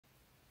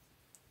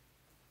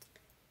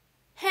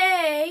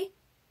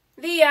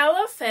The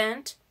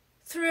elephant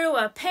threw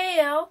a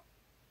pail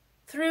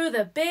through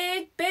the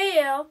big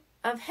bale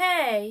of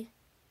hay.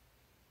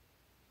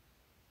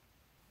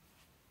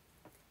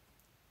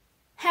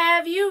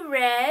 Have you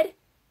read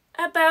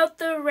about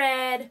the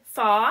red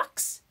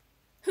fox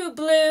who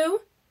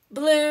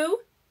blew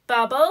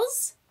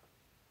bubbles?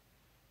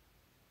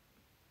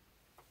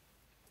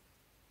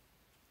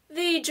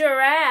 The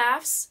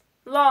giraffe's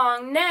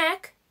long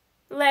neck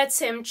lets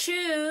him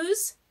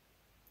choose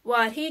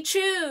what he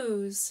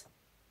chews.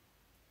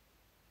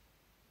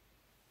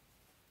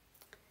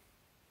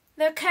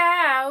 The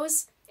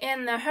cows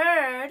in the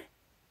herd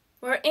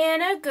were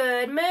in a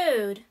good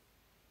mood.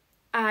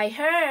 I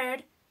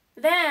heard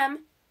them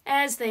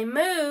as they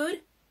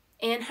mooed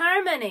in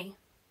harmony.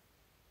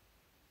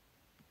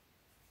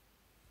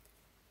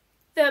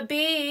 The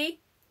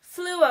bee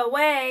flew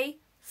away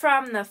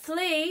from the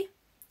flea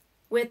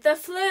with the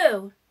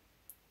flu,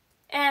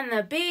 and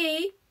the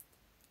bee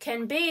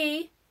can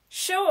be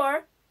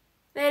sure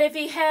that if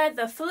he had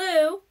the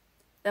flu,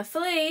 the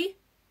flea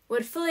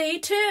would flee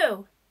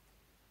too.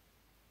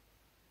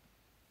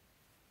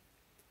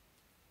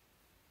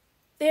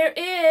 There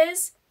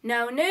is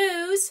no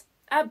news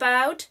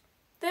about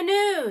the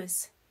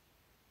news.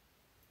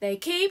 They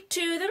keep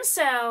to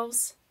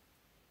themselves.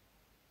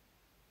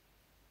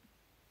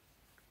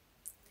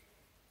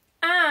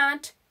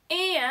 Aunt,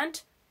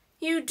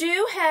 you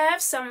do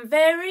have some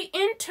very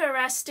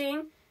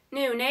interesting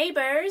new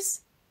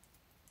neighbors.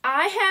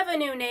 I have a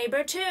new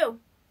neighbor too.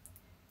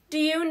 Do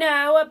you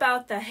know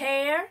about the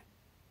hare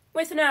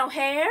with no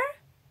hair?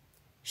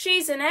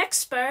 She's an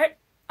expert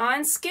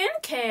on skin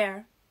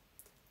care.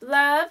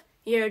 Love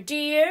your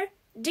dear,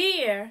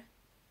 dear.